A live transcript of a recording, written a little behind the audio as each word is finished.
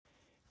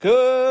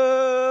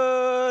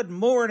Good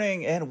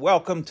morning and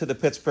welcome to the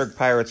Pittsburgh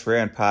Pirates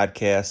Rant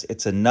Podcast.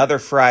 It's another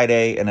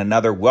Friday and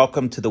another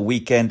welcome to the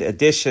weekend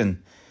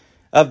edition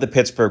of the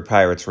Pittsburgh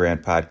Pirates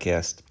Rant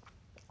Podcast.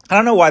 I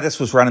don't know why this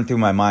was running through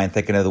my mind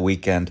thinking of the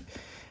weekend.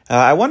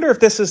 I wonder if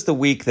this is the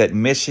week that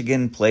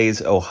Michigan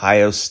plays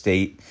Ohio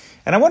State,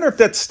 and I wonder if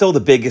that's still the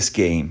biggest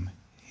game,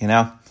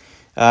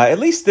 at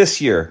least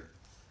this year.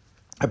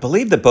 I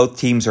believe that both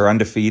teams are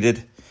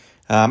undefeated.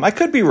 I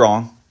could be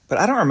wrong, but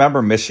I don't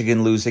remember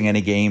Michigan losing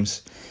any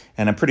games,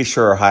 and I'm pretty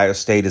sure Ohio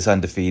State is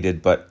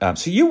undefeated. But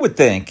so you would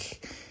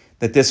think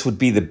that this would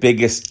be the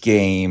biggest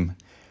game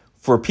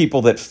for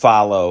people that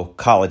follow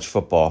college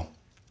football,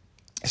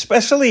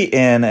 especially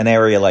in an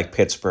area like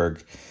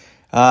Pittsburgh.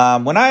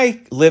 When I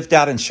lived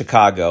out in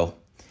Chicago,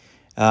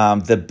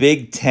 the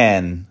Big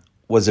Ten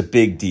was a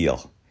big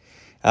deal.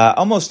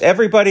 Almost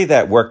everybody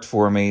that worked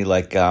for me,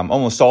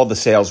 almost all the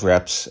sales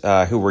reps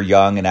who were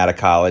young and out of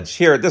college,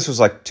 this was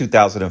like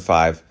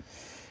 2005,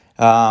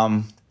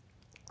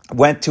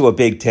 went to a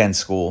Big Ten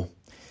school.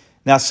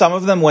 Now, some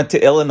of them went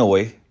to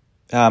Illinois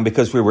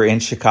because we were in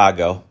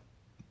Chicago,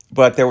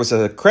 but there was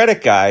a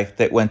credit guy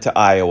that went to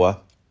Iowa.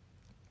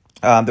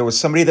 There was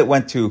somebody that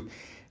went to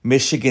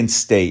Michigan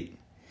State,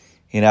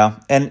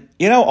 and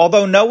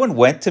although no one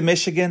went to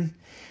Michigan,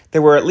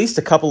 there were at least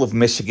a couple of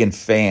Michigan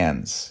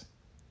fans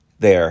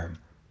there.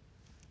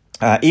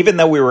 Even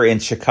though we were in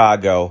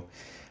Chicago,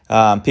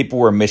 people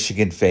were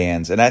Michigan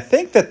fans. And I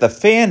think that the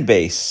fan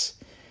base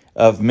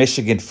of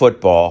Michigan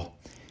football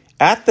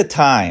at the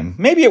time,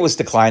 maybe it was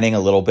declining a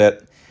little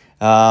bit.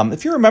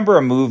 If you remember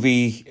a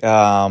movie,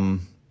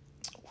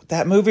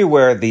 that movie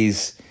where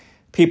these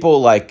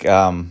people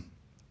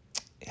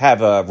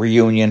have a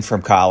reunion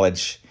from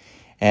college,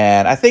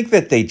 and I think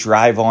that they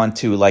drive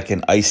onto like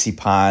an icy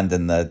pond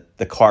and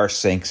the car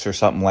sinks or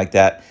something like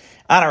that.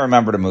 I don't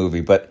remember the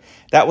movie, but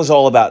that was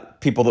all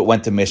about people that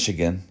went to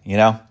Michigan,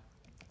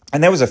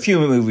 And there was a few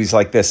movies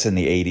like this in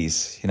the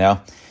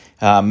 80s,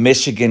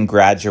 Michigan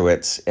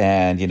graduates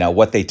and,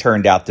 what they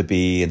turned out to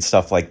be and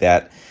stuff like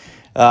that.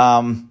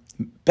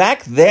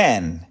 Back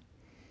then,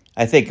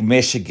 I think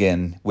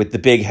Michigan, with the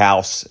big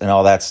house and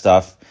all that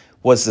stuff,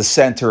 was the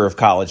center of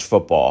college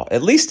football,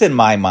 at least in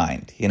my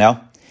mind,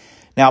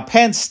 Now,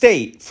 Penn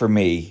State, for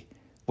me,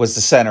 was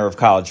the center of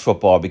college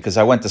football because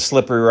I went to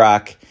Slippery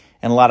Rock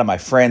and a lot of my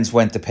friends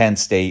went to Penn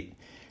State.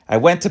 I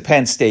went to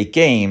Penn State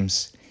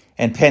games,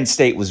 and Penn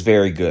State was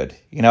very good.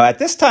 At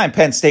this time,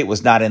 Penn State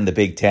was not in the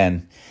Big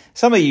Ten.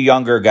 Some of you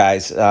younger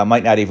guys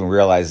might not even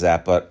realize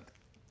that, but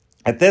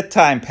at that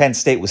time, Penn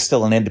State was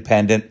still an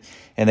independent,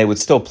 and they would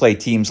still play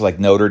teams like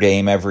Notre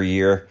Dame every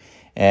year.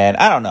 And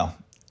I don't know,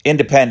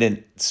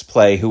 independents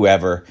play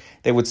whoever.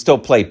 They would still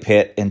play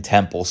Pitt and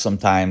Temple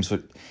sometimes,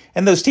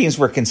 and those teams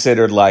were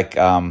considered like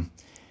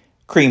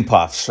cream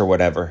puffs or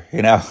whatever,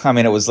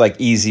 it was like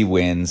easy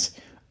wins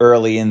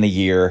early in the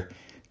year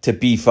to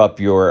beef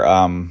up your,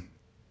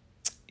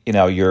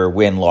 your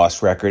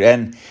win-loss record.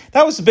 And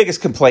that was the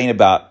biggest complaint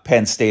about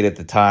Penn State at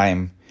the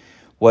time,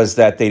 was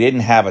that they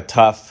didn't have a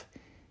tough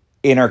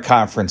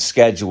interconference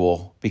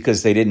schedule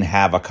because they didn't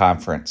have a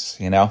conference,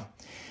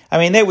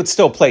 they would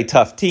still play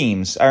tough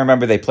teams. I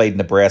remember they played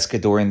Nebraska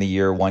during the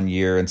year, one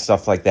year, and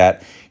stuff like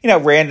that.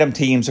 Random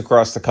teams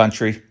across the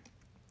country.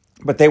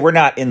 But they were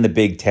not in the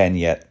Big Ten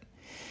yet.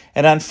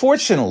 And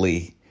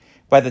unfortunately,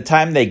 by the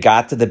time they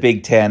got to the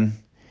Big Ten,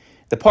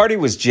 the party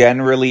was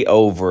generally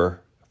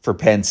over for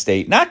Penn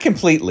State. Not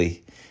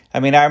completely. I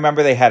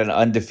remember they had an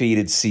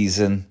undefeated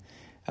season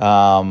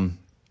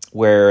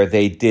where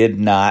they did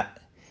not...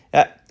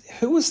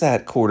 who was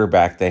that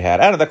quarterback they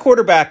had? I don't know. The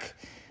quarterback,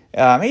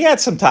 he had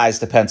some ties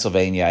to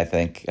Pennsylvania, I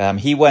think.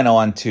 He went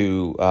on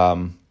to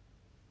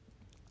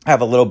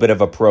have a little bit of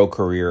a pro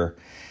career.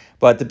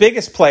 But the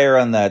biggest player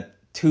on that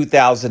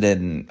 2000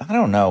 and I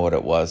don't know what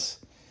it was.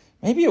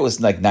 Maybe it was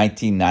like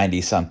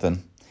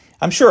 1990-something.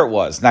 I'm sure it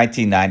was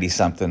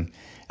 1990-something.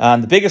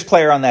 The biggest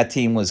player on that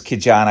team was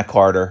Ki-Jana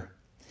Carter.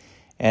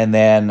 And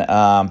then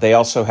they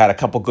also had a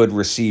couple good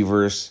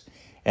receivers.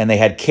 And they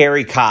had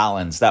Kerry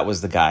Collins. That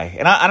was the guy.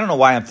 And I don't know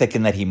why I'm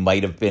thinking that he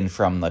might have been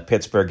from the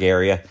Pittsburgh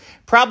area.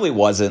 Probably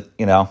wasn't,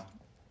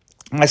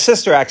 My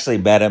sister actually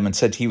met him and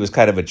said he was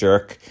kind of a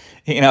jerk,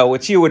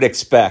 which you would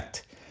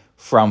expect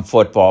from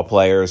football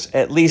players,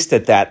 at least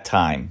at that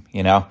time,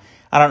 I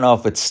don't know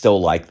if it's still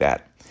like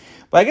that.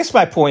 But I guess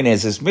my point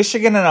is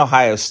Michigan and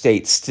Ohio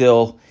State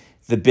still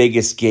the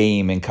biggest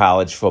game in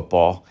college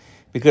football?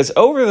 Because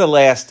over the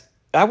last,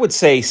 I would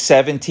say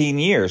 17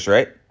 years,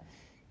 right?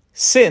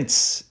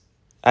 Since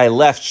I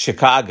left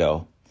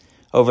Chicago,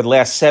 over the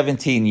last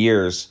 17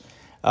 years,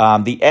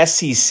 the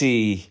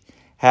SEC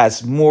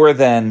has more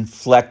than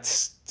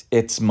flexed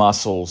its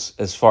muscles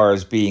as far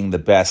as being the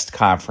best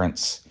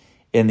conference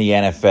in the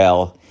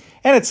NFL.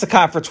 And it's the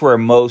conference where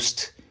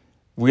most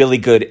really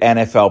good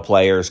NFL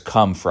players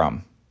come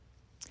from.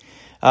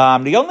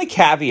 The only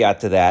caveat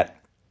to that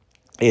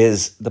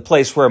is the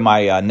place where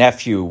my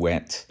nephew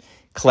went,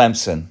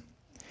 Clemson.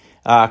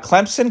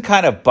 Clemson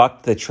kind of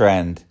bucked the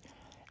trend,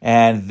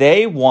 and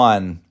they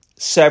won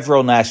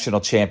several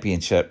national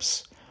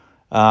championships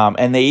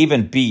And they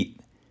even beat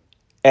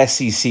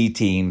SEC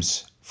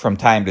teams from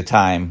time to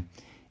time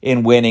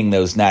in winning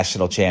those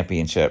national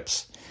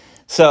championships.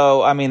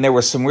 So, I mean, there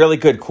were some really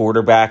good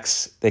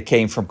quarterbacks that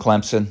came from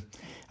Clemson.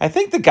 I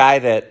think the guy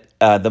that,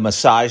 the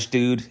massage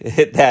dude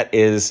that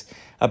is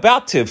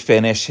about to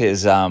finish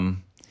his,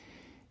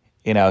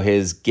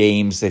 his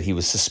games that he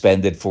was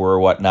suspended for or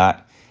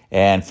whatnot,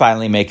 and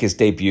finally make his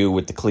debut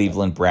with the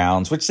Cleveland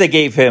Browns, which they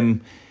gave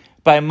him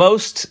by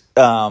most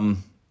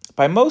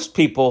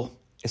people,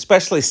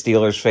 especially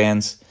Steelers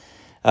fans,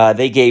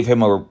 they gave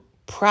him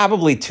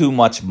probably too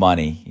much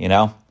money,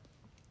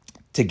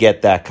 to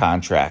get that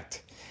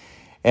contract.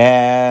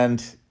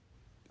 And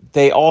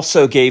they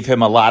also gave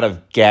him a lot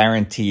of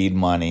guaranteed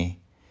money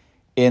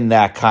in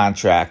that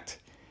contract,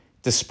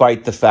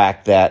 despite the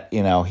fact that,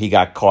 he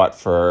got caught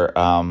for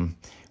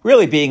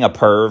really being a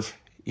perv,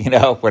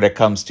 when it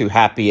comes to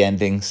happy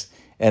endings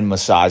and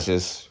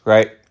massages,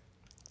 right?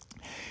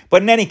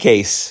 But in any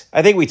case,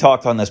 I think we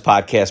talked on this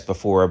podcast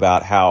before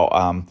about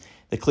how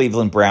the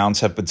Cleveland Browns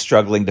have been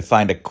struggling to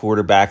find a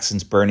quarterback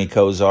since Bernie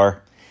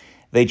Kosar.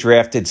 They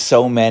drafted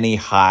so many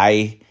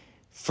high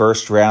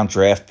first-round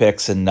draft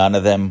picks, and none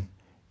of them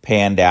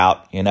panned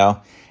out,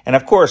 And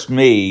of course,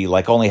 me,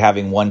 like only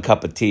having one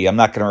cup of tea, I'm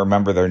not going to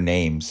remember their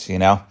names,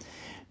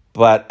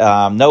 But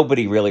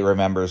nobody really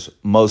remembers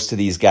most of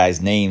these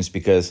guys' names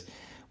because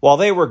while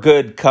they were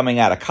good coming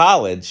out of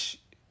college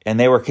and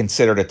they were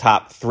considered a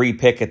top 3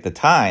 pick at the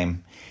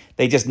time,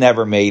 they just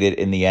never made it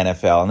in the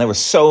NFL. And there were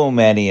so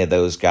many of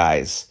those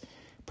guys,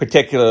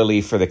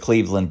 particularly for the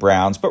Cleveland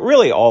Browns, but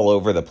really all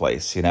over the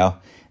place,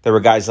 There were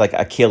guys like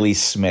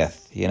Achilles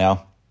Smith,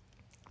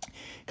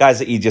 Guys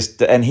that you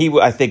just, and he,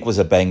 I think, was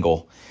a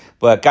Bengal,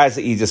 but guys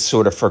that you just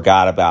sort of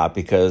forgot about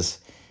because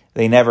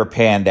they never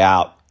panned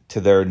out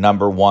to their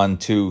number 1,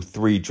 2,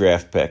 3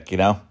 draft pick,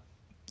 And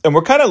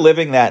we're kind of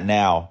living that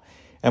now.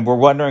 And we're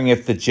wondering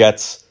if the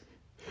Jets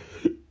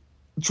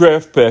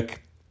draft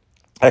pick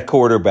at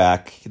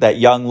quarterback, that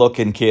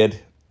young-looking kid,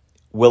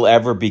 will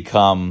ever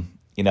become,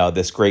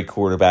 this great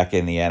quarterback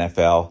in the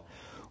NFL.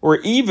 Or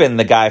even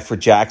the guy for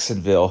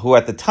Jacksonville, who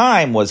at the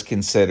time was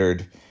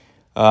considered,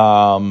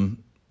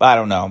 I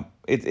don't know.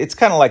 It's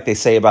kind of like they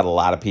say about a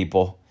lot of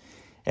people.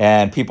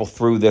 And people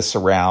threw this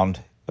around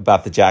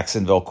about the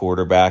Jacksonville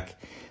quarterback,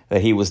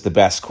 that he was the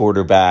best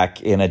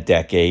quarterback in a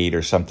decade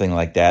or something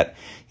like that.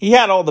 He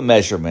had all the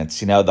measurements,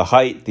 the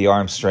height, the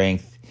arm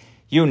strength,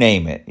 you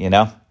name it,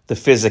 the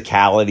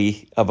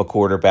physicality of a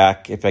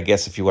quarterback,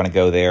 if you want to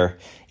go there,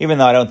 even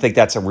though I don't think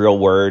that's a real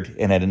word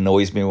and it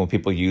annoys me when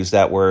people use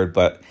that word,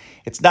 but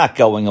it's not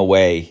going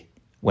away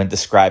when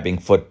describing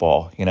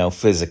football,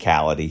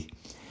 physicality.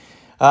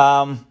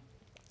 But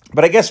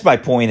I guess my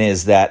point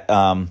is that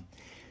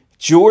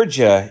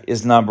Georgia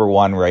is number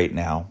 1 right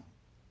now.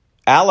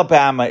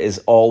 Alabama is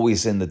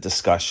always in the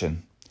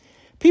discussion.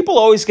 People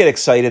always get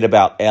excited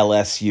about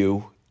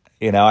LSU.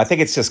 I think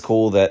it's just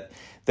cool that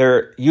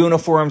their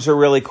uniforms are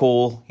really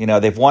cool.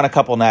 They've won a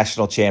couple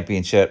national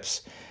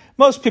championships.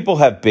 Most people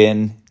have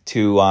been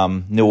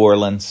to New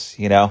Orleans,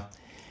 New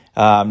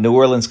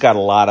Orleans got a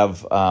lot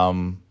of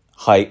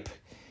hype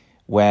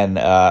when,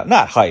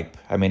 not hype,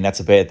 I mean, that's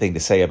a bad thing to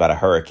say about a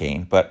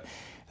hurricane, but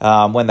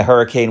when the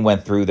hurricane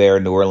went through there,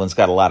 New Orleans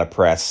got a lot of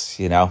press,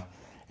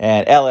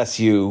 and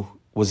LSU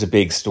was a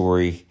big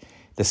story.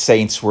 The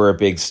Saints were a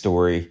big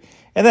story.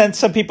 And then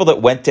some people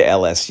that went to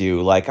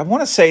LSU, like I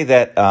want to say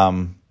that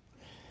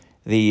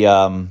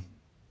the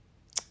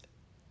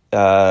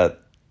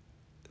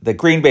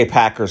Green Bay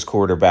Packers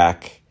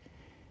quarterback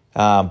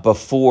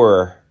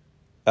before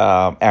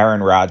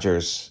Aaron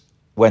Rodgers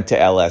went to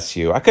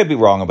LSU. I could be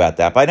wrong about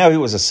that, but I know he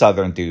was a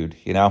Southern dude,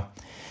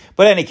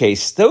 But in any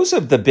case, those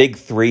are the big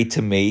 3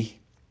 to me.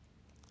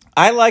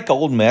 I like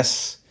Ole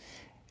Miss,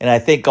 and I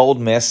think Ole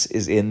Miss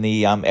is in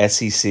the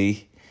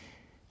SEC.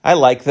 I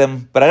like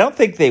them, but I don't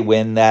think they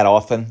win that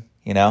often,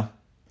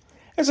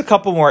 There's a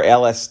couple more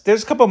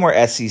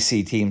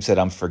SEC teams that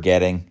I'm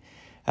forgetting.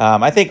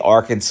 I think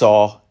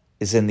Arkansas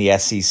is in the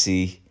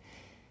SEC.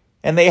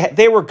 And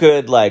they were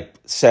good like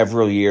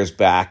several years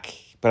back,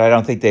 but I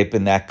don't think they've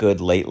been that good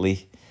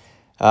lately.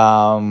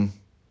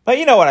 But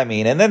you know what I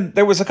mean. And then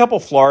there was a couple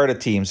Florida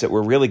teams that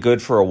were really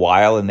good for a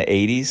while in the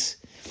 80s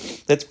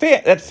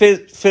that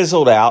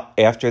fizzled out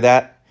after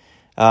that,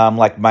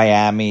 like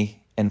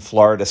Miami and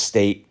Florida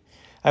State.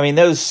 I mean,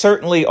 those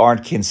certainly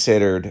aren't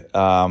considered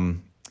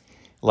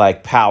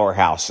like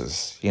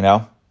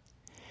powerhouses,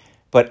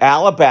 But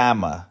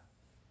Alabama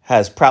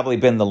has probably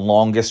been the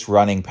longest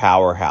running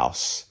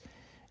powerhouse.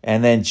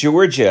 And then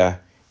Georgia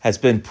has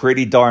been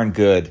pretty darn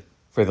good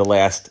for the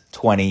last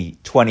 20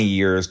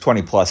 years,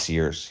 20 plus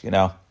years,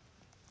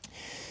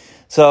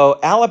 So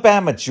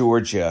Alabama,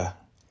 Georgia,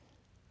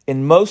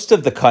 in most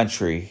of the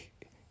country,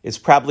 is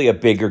probably a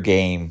bigger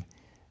game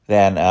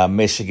than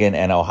Michigan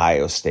and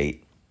Ohio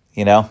State,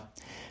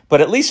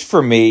 But at least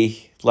for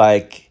me,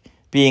 like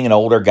being an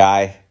older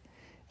guy,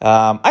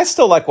 I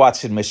still like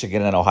watching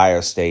Michigan and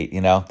Ohio State,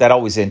 That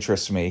always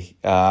interests me.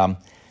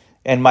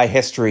 And my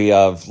history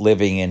of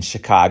living in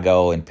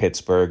Chicago and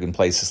Pittsburgh and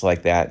places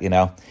like that,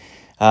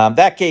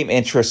 That game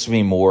interests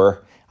me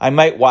more. I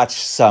might watch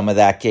some of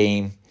that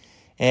game,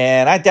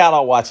 and I doubt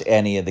I'll watch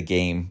any of the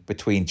game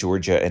between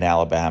Georgia and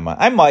Alabama.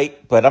 I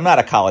might, but I'm not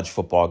a college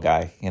football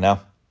guy,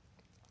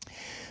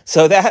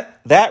 So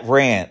that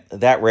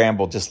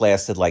ramble just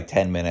lasted like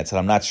 10 minutes, and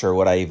I'm not sure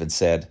what I even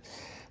said.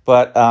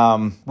 But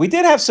we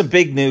did have some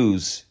big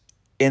news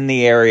in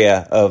the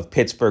area of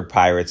Pittsburgh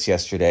Pirates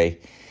yesterday.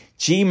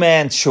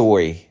 Ji-Man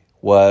Choi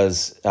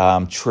was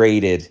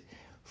traded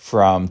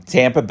from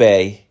Tampa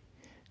Bay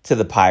to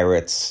the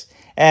Pirates.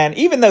 And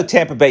even though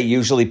Tampa Bay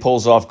usually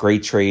pulls off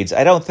great trades,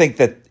 I don't think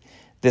that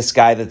this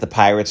guy that the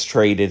Pirates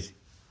traded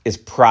is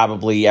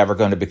probably ever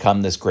going to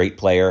become this great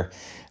player.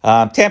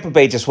 Tampa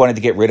Bay just wanted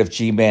to get rid of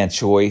Ji-Man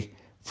Choi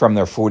from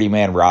their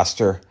 40-man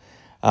roster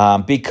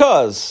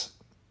because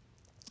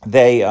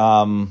they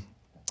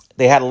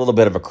had a little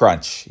bit of a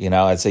crunch,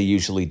 as they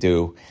usually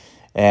do.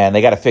 And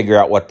they got to figure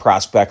out what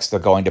prospects they're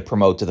going to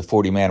promote to the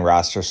 40-man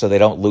roster so they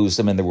don't lose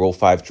them in the Rule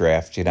 5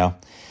 draft,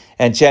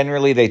 And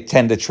generally they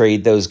tend to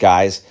trade those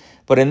guys.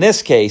 But in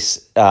this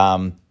case,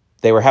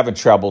 they were having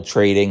trouble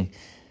trading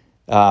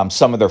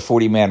some of their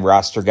 40-man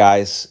roster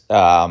guys,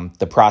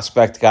 the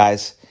prospect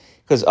guys,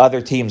 because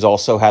other teams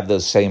also have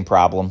those same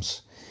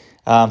problems.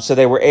 So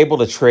they were able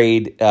to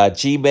trade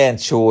Ji-Man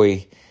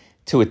Choi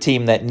to a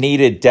team that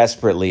needed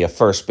desperately a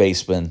first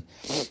baseman,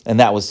 and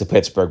that was the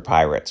Pittsburgh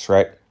Pirates,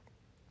 right?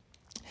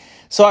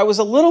 So I was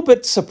a little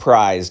bit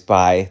surprised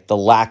by the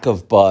lack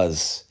of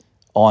buzz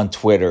on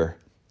Twitter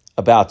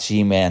about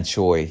Ji-Man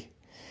Choi.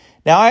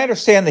 Now, I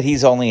understand that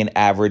he's only an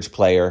average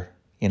player,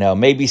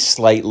 maybe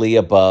slightly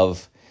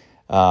above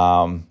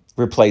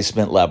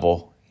replacement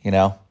level,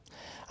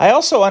 I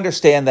also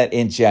understand that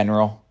in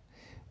general,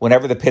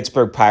 whenever the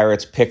Pittsburgh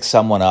Pirates pick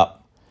someone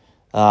up,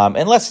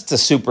 unless it's a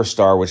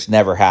superstar, which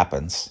never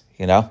happens,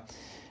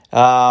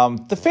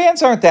 the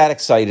fans aren't that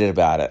excited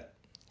about it.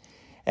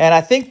 And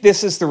I think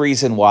this is the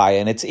reason why.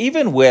 And it's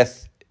even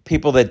with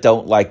people that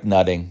don't like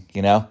nutting,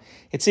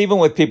 It's even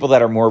with people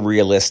that are more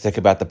realistic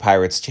about the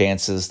Pirates'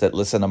 chances that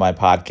listen to my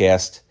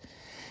podcast.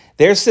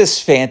 There's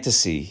this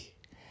fantasy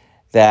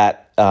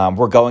that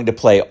we're going to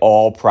play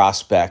all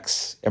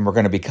prospects and we're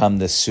going to become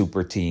this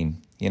super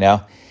team,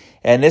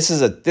 And this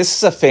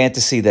is a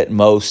fantasy that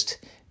most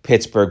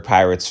Pittsburgh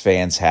Pirates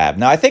fans have.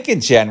 Now, I think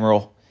in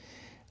general,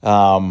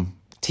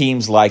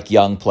 teams like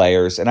young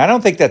players, and I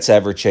don't think that's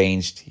ever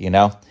changed,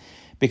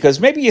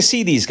 because maybe you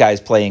see these guys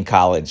play in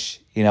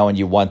college, and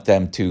you want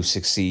them to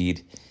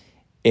succeed.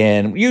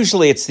 And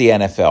usually it's the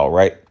NFL,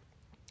 right?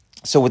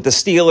 So with the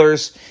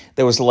Steelers,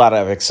 there was a lot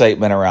of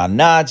excitement around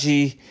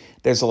Najee.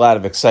 There's a lot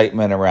of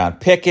excitement around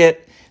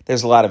Pickett.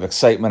 There's a lot of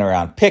excitement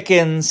around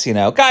Pickens,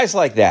 guys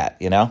like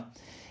that,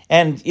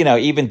 And,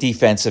 even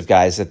defensive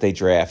guys that they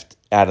draft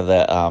out of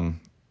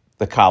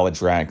the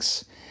college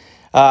ranks.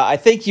 I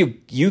think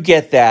you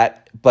get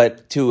that,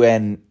 but to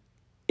an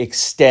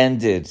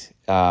extended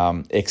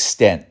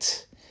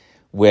extent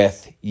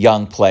with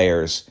young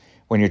players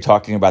when you're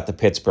talking about the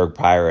Pittsburgh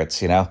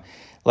Pirates,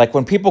 Like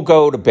when people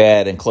go to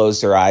bed and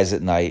close their eyes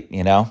at night,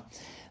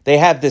 they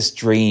have this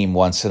dream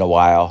once in a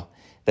while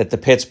that the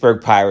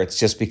Pittsburgh Pirates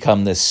just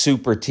become this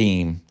super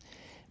team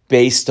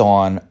based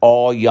on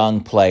all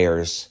young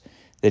players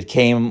that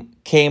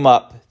came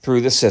up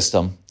through the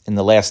system in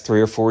the last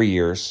 3 or 4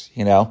 years,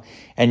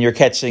 and you're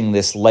catching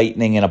this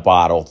lightning in a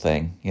bottle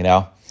thing,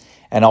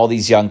 and all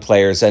these young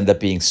players end up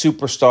being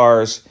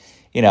superstars,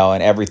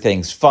 and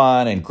everything's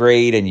fun and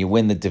great, and you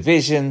win the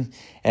division,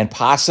 and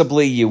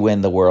possibly you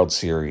win the World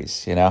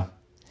Series,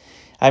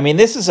 I mean,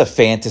 this is a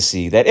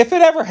fantasy that if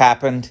it ever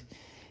happened,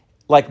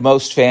 like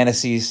most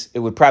fantasies, it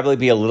would probably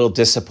be a little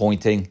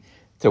disappointing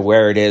to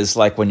where it is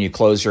like when you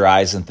close your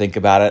eyes and think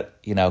about it,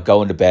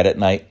 going to bed at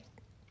night.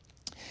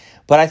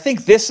 But I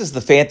think this is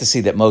the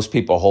fantasy that most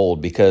people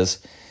hold because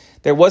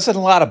there wasn't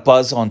a lot of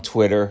buzz on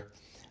Twitter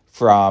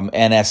from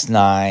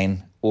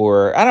NS9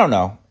 or, I don't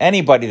know,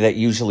 anybody that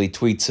usually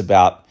tweets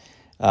about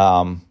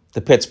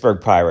the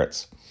Pittsburgh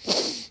Pirates.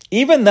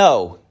 Even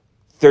though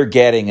they're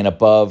getting an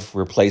above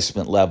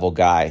replacement level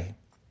guy,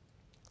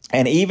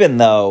 and even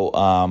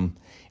though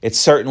it's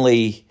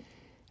certainly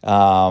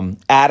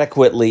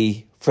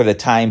adequately for the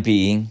time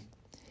being,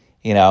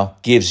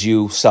 gives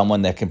you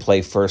someone that can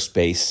play first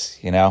base,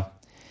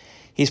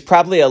 He's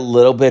probably a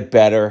little bit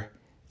better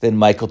than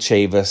Michael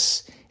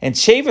Chavis. And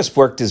Chavis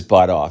worked his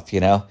butt off,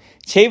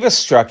 Chavis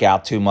struck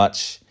out too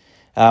much,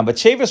 but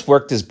Chavis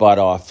worked his butt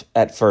off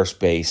at first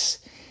base.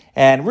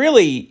 And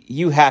really,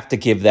 you have to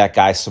give that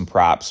guy some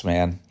props,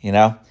 man,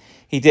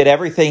 He did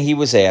everything he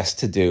was asked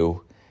to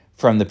do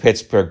from the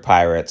Pittsburgh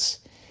Pirates.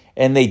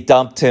 And they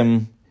dumped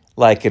him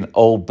like an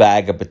old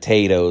bag of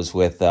potatoes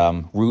with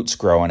roots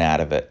growing out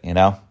of it,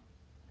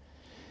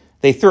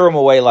 They threw him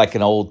away like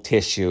an old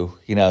tissue,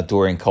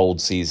 during cold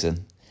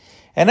season.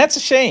 And that's a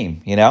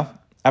shame,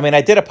 I mean,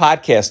 I did a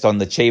podcast on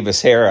the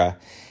Chavis era,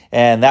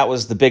 and that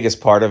was the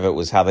biggest part of it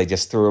was how they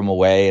just threw him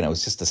away, and it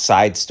was just a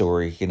side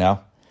story,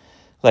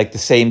 Like the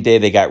same day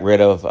they got rid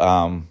of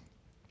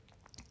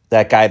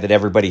that guy that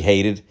everybody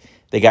hated,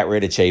 they got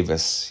rid of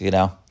Chavis,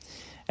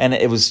 And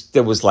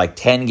there was like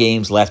 10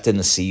 games left in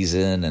the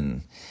season,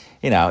 and,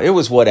 it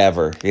was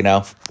whatever,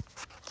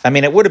 I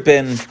mean, it would have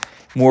been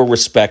more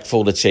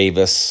respectful to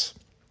Chavis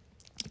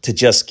to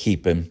just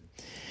keep him.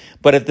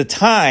 But at the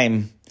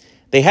time,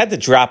 they had to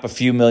drop a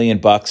few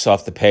 $1,000,000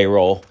 off the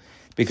payroll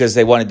because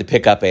they wanted to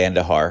pick up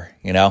Andahar,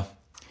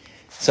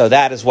 So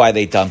that is why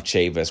they dumped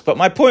Chavis. But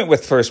my point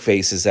with first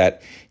base is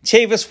that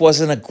Chavis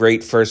wasn't a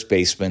great first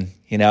baseman,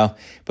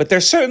 But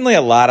there's certainly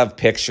a lot of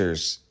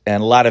pictures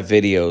and a lot of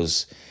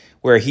videos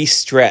where he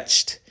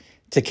stretched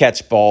to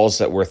catch balls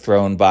that were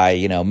thrown by,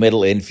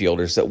 middle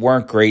infielders that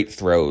weren't great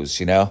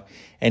throws,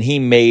 And he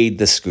made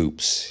the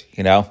scoops,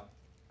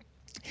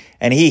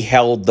 And he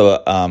held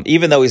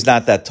even though he's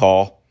not that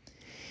tall,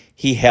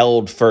 he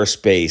held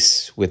first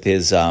base with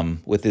his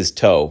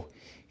toe,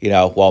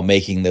 while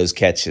making those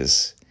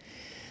catches.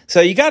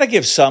 So you got to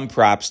give some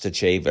props to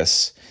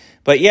Chavis.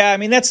 But yeah, I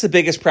mean, that's the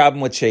biggest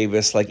problem with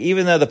Chavis. Like,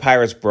 even though the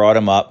Pirates brought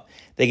him up,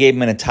 they gave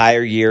him an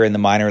entire year in the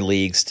minor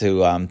leagues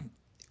to,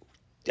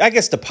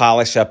 to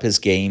polish up his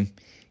game,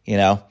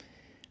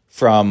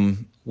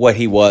 from what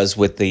he was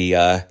with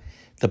the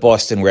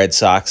Boston Red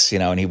Sox,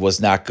 and he was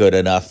not good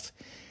enough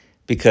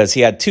because he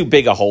had too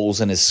big of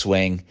holes in his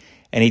swing,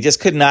 and he just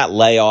could not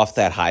lay off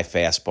that high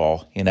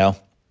fastball,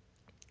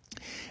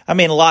 I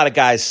mean, a lot of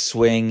guys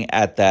swing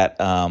at that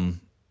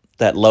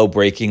low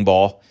breaking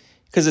ball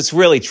because it's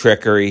really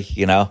trickery,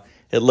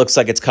 It looks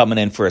like it's coming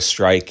in for a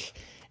strike,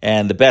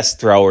 and the best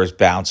throwers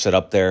bounce it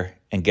up there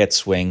and get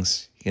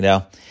swings,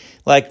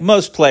 Like,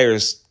 most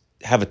players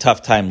have a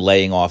tough time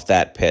laying off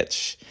that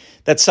pitch.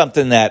 That's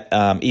something that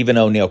even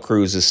O'Neal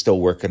Cruz is still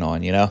working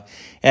on,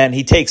 And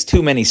he takes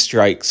too many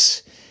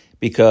strikes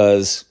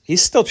because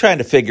he's still trying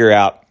to figure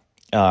out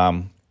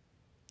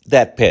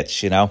that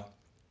pitch,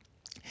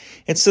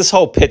 It's this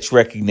whole pitch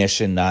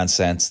recognition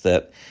nonsense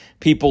that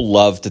people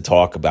love to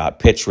talk about,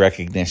 pitch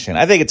recognition.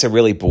 I think it's a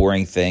really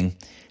boring thing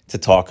to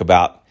talk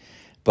about.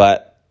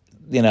 But,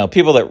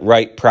 people that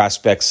write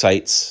prospect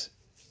sites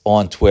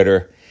on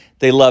Twitter,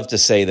 they love to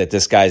say that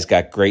this guy's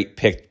got great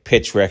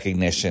pitch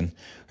recognition,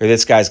 or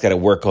this guy's got to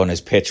work on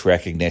his pitch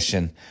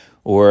recognition,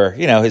 or,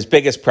 his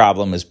biggest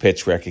problem is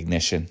pitch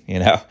recognition,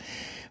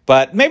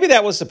 But maybe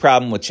that was the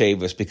problem with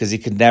Chavis because he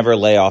could never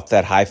lay off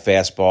that high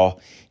fastball.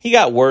 He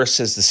got worse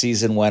as the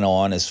season went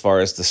on as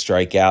far as the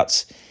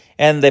strikeouts,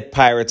 and the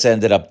Pirates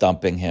ended up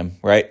dumping him,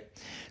 right?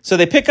 So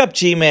they pick up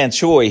Ji-Man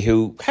Choi,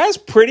 who has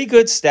pretty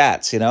good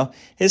stats,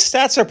 His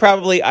stats are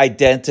probably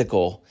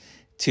identical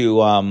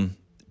to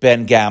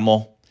Ben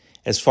Gamel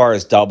as far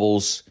as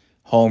doubles,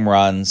 home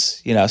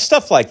runs,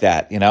 stuff like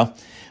that,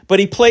 But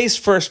he plays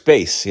first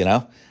base,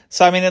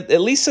 So, I mean,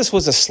 at least this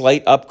was a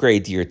slight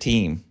upgrade to your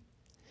team.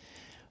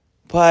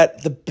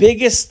 But the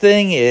biggest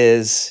thing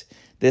is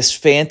this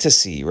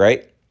fantasy,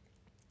 right?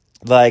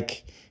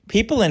 Like,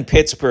 people in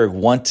Pittsburgh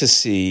want to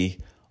see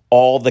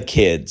all the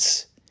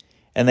kids,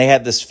 and they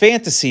have this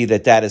fantasy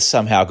that is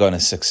somehow going to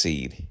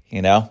succeed,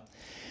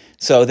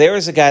 So there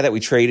is a guy that we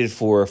traded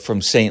for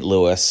from St.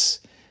 Louis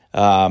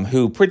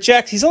who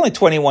projects, he's only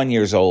 21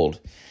 years old,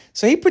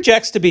 so he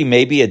projects to be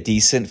maybe a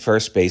decent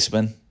first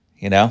baseman,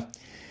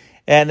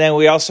 And then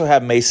we also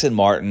have Mason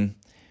Martin,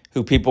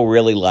 who people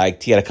really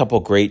liked. He had a couple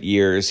great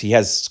years. He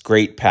has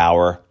great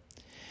power.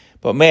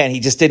 But, man,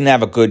 he just didn't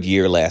have a good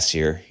year last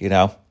year,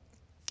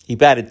 He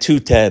batted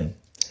 .210.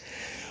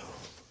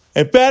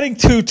 And batting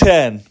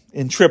 .210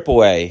 in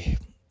AAA,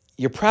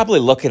 you're probably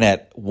looking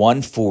at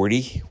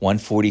 140,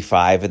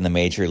 145 in the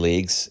major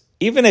leagues.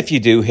 Even if you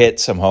do hit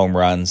some home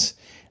runs,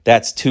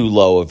 that's too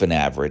low of an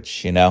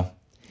average,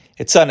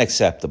 It's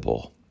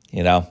unacceptable,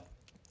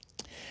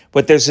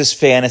 But there's this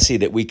fantasy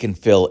that we can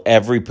fill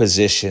every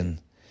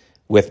position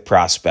with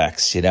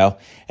prospects, And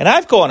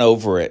I've gone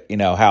over it,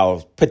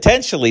 how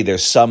potentially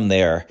there's some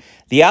there.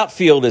 The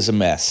outfield is a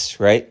mess,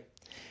 right?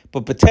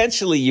 But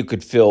potentially you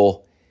could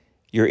fill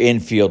your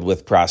infield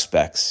with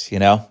prospects,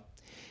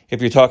 If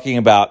you're talking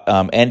about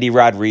Andy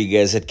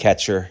Rodriguez at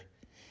catcher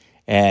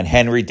and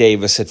Henry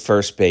Davis at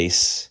first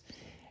base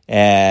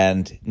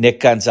and Nick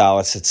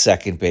Gonzalez at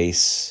second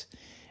base,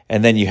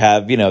 and then you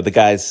have, the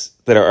guys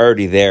that are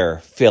already there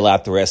fill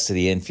out the rest of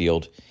the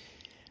infield.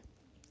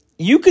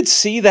 You could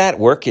see that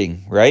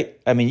working, right?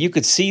 I mean, you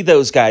could see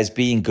those guys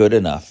being good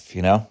enough,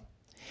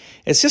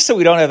 It's just that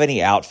we don't have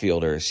any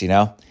outfielders,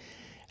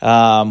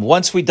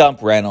 Once we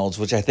dump Reynolds,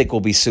 which I think will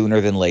be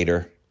sooner than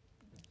later,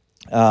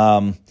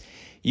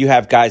 you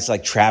have guys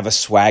like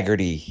Travis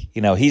Swaggerty.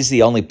 He's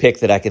the only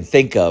pick that I can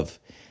think of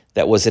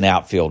that was an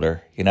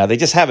outfielder. They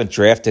just haven't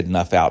drafted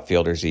enough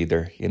outfielders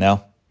either,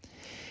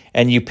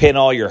 And you pin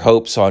all your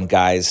hopes on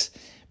guys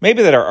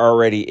maybe that are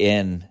already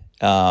in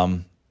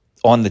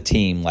on the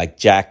team, like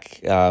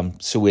Jack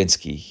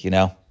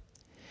Suwinski,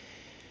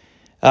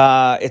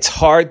 It's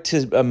hard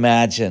to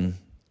imagine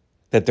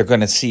that they're going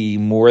to see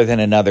more than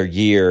another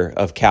year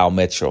of Cal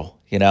Mitchell,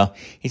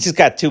 He's just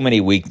got too many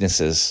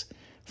weaknesses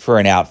for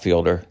an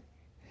outfielder.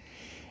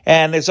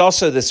 And there's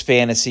also this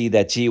fantasy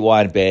that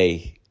Ji-Hwan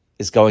Bae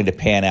is going to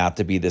pan out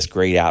to be this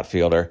great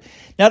outfielder.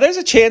 Now, there's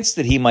a chance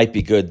that he might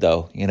be good,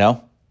 though,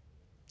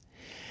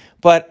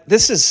 But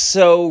this is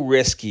so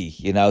risky,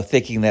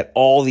 thinking that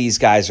all these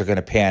guys are going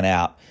to pan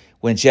out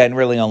when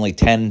generally only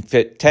 10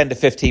 to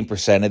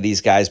 15% of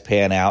these guys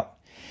pan out,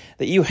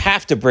 that you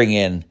have to bring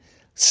in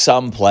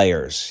some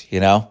players,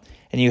 and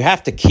you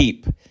have to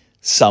keep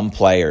some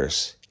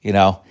players,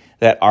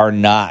 that are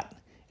not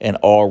an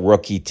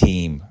all-rookie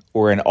team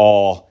or an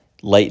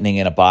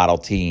all-lightning-in-a-bottle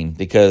team,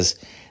 because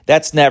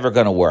that's never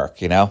going to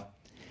work,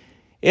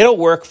 It'll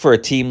work for a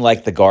team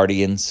like the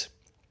Guardians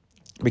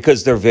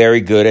because they're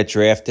very good at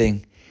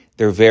drafting.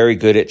 They're very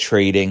good at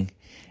trading.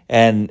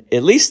 And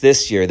at least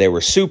this year, they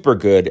were super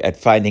good at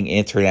finding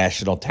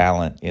international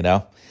talent,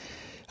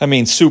 I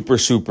mean, super,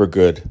 super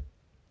good.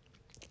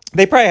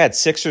 They probably had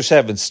 6 or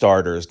 7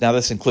 starters. Now,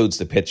 this includes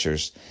the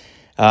pitchers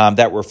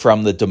that were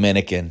from the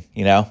Dominican,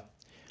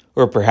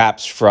 or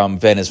perhaps from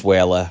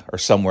Venezuela or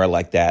somewhere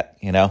like that,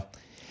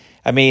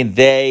 I mean,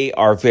 they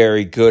are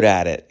very good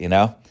at it,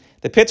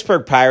 The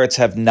Pittsburgh Pirates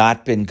have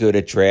not been good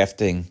at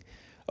drafting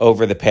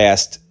over the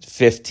past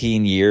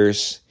 15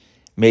 years,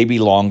 maybe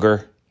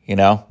longer,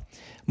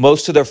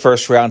 Most of their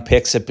first-round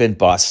picks have been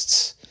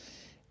busts,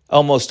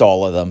 almost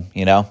all of them,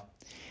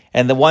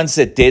 And the ones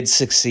that did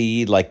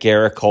succeed, like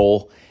Garrett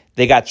Cole,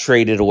 they got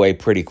traded away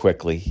pretty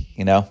quickly,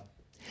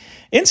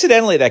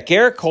 Incidentally, that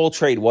Garrett Cole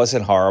trade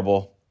wasn't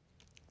horrible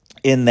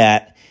in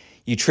that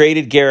you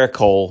traded Garrett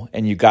Cole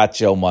and you got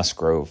Joe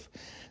Musgrove.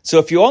 So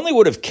if you only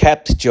would have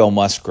kept Joe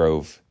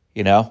Musgrove,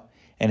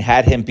 and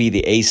had him be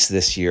the ace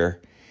this year,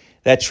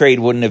 that trade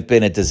wouldn't have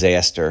been a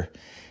disaster.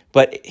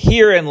 But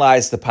herein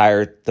lies the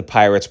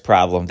Pirates'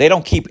 problem. They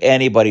don't keep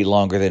anybody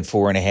longer than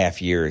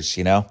 4.5 years,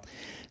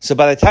 So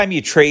by the time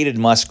you traded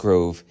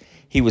Musgrove,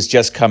 he was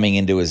just coming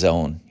into his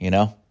own,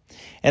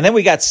 And then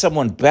we got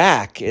someone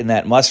back in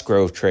that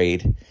Musgrove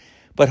trade,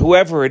 but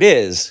whoever it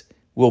is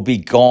will be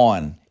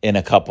gone in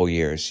a couple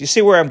years. You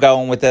see where I'm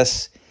going with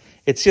this?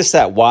 It's just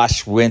that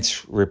wash,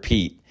 rinse,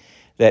 repeat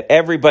that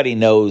everybody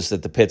knows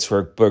that the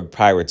Pittsburgh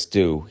Pirates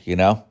do,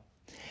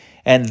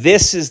 And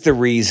this is the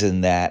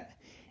reason that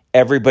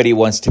everybody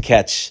wants to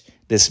catch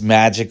this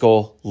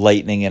magical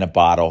lightning in a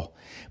bottle.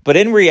 But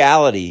in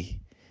reality,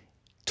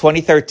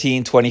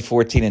 2013,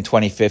 2014, and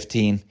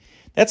 2015,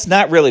 that's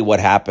not really what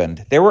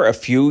happened. There were a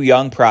few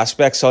young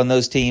prospects on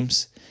those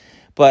teams,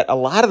 but a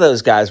lot of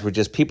those guys were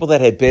just people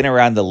that had been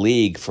around the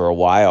league for a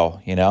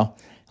while,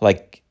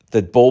 like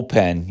the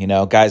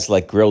bullpen, guys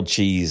like Grilled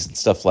Cheese and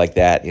stuff like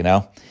that,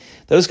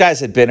 Those guys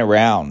had been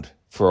around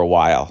for a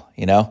while,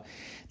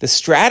 The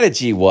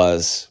strategy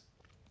was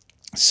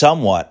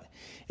somewhat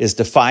is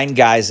to find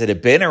guys that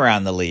have been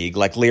around the league,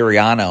 like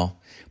Liriano,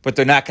 but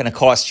they're not going to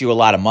cost you a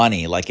lot of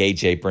money, like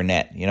A.J.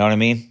 Burnett. You know what I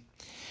mean?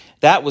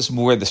 That was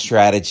more the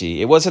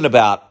strategy. It wasn't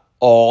about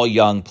all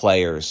young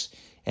players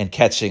and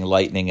catching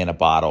lightning in a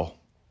bottle.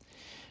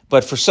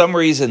 But for some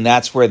reason,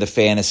 that's where the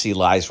fantasy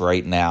lies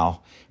right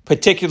now,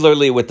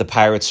 particularly with the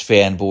Pirates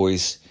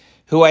fanboys,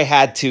 who I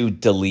had to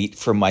delete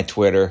from my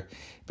Twitter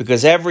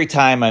because every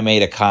time I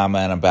made a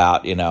comment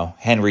about,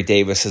 Henry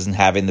Davis isn't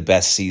having the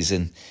best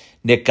season,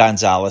 Nick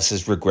Gonzalez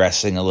is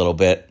regressing a little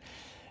bit,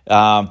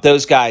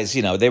 those guys,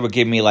 they would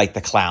give me like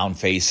the clown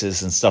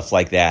faces and stuff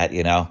like that,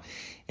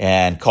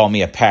 and call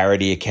me a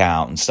parody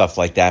account and stuff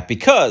like that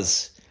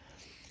because,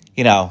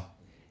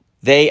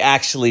 they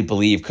actually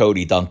believe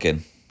Cody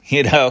Duncan,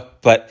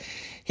 But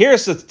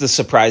here's the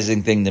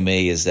surprising thing to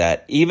me is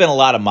that even a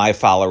lot of my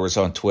followers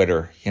on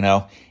Twitter,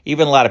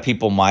 even a lot of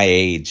people my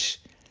age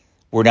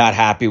were not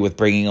happy with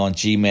bringing on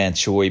Ji-Man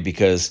Choi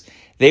because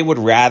they would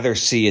rather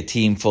see a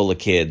team full of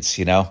kids,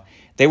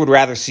 They would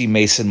rather see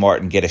Mason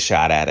Martin get a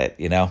shot at it,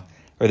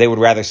 or they would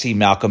rather see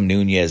Malcolm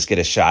Nunez get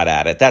a shot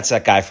at it. That's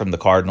that guy from the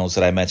Cardinals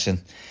that I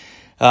mentioned.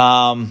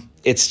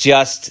 It's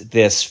just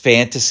this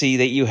fantasy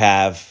that you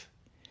have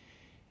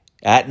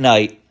at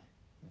night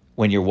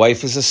when your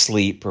wife is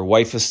asleep or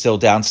wife is still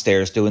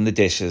downstairs doing the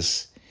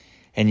dishes,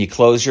 and you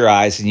close your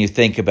eyes and you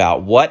think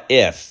about what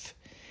if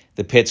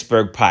the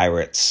Pittsburgh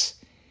Pirates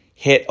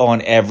hit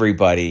on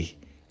everybody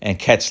and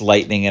catch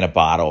lightning in a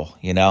bottle,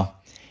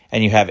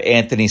 And you have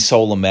Anthony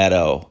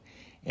Solometo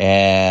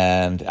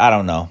and, I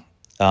don't know,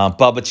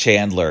 Bubba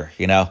Chandler,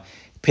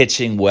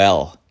 pitching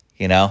well,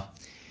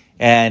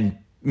 And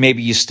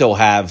maybe you still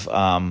have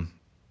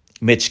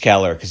Mitch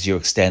Keller because you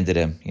extended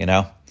him,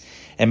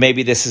 And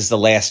maybe this is the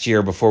last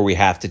year before we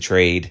have to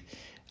trade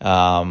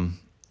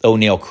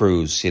O'Neal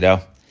Cruz,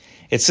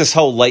 It's this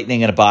whole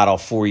lightning in a bottle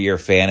 4-year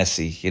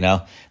fantasy,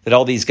 that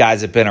all these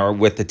guys have been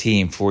with the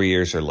team 4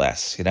 years or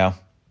less,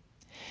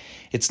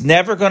 It's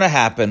never going to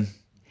happen.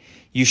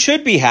 You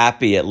should be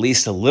happy at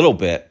least a little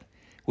bit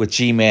with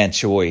Ji-Man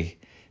Choi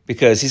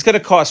because he's going to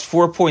cost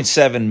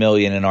 $4.7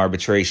 million in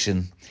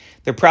arbitration.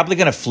 They're probably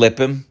going to flip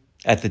him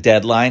at the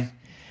deadline,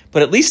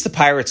 but at least the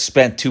Pirates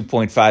spent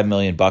 $2.5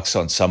 million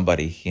on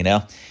somebody,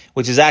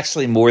 which is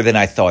actually more than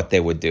I thought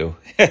they would do.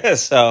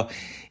 So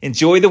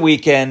enjoy the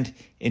weekend.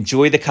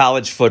 Enjoy the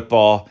college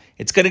football.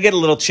 It's going to get a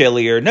little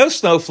chillier. No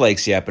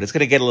snowflakes yet, but it's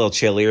going to get a little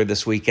chillier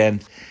this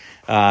weekend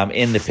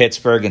in the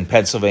Pittsburgh and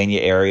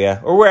Pennsylvania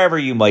area or wherever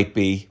you might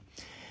be.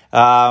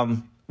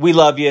 We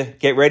love you.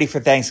 Get ready for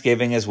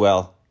Thanksgiving as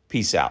well.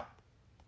 Peace out.